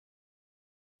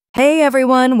Hey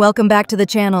everyone, welcome back to the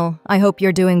channel. I hope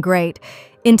you're doing great.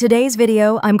 In today's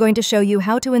video, I'm going to show you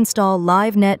how to install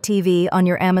live Net TV on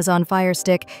your Amazon Fire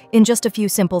Stick in just a few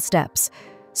simple steps.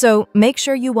 So make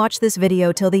sure you watch this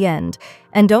video till the end,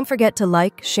 and don't forget to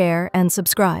like, share, and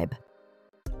subscribe.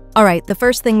 Alright, the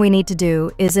first thing we need to do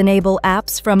is enable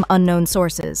apps from unknown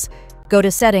sources. Go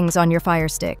to Settings on your Fire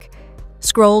Stick.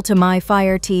 Scroll to My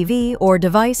Fire TV or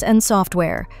Device and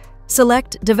Software.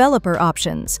 Select Developer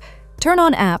Options. Turn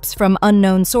on apps from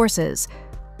unknown sources.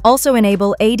 Also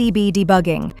enable ADB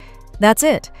debugging. That's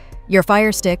it. Your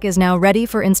Fire Stick is now ready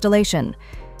for installation.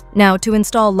 Now, to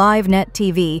install live Net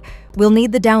TV, we'll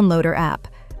need the Downloader app.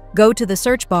 Go to the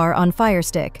search bar on Fire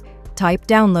Stick. Type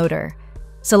Downloader.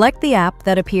 Select the app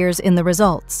that appears in the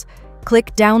results.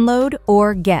 Click Download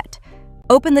or Get.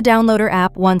 Open the Downloader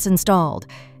app once installed.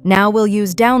 Now we'll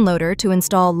use Downloader to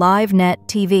install live Net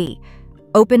TV.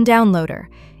 Open Downloader.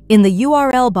 In the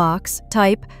URL box,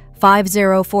 type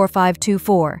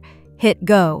 504524. Hit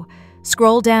Go.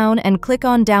 Scroll down and click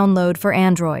on Download for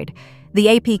Android. The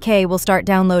APK will start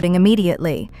downloading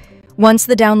immediately. Once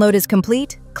the download is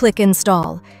complete, click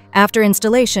Install. After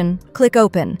installation, click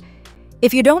Open.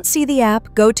 If you don't see the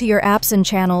app, go to your Apps and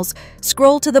Channels,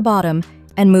 scroll to the bottom,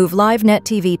 and move Live Net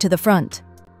TV to the front.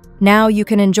 Now you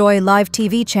can enjoy live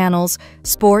TV channels,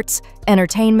 sports,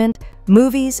 entertainment,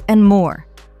 movies, and more.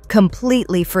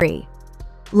 Completely free.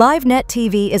 Live Net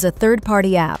TV is a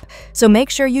third-party app, so make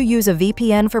sure you use a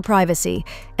VPN for privacy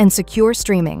and secure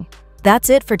streaming. That's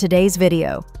it for today's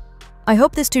video. I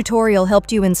hope this tutorial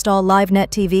helped you install live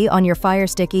Net TV on your Fire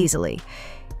Stick easily.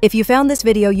 If you found this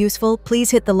video useful,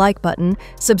 please hit the like button,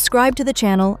 subscribe to the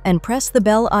channel, and press the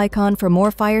bell icon for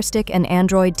more Fire Stick and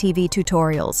Android TV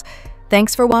tutorials.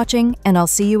 Thanks for watching, and I'll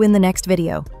see you in the next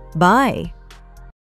video. Bye!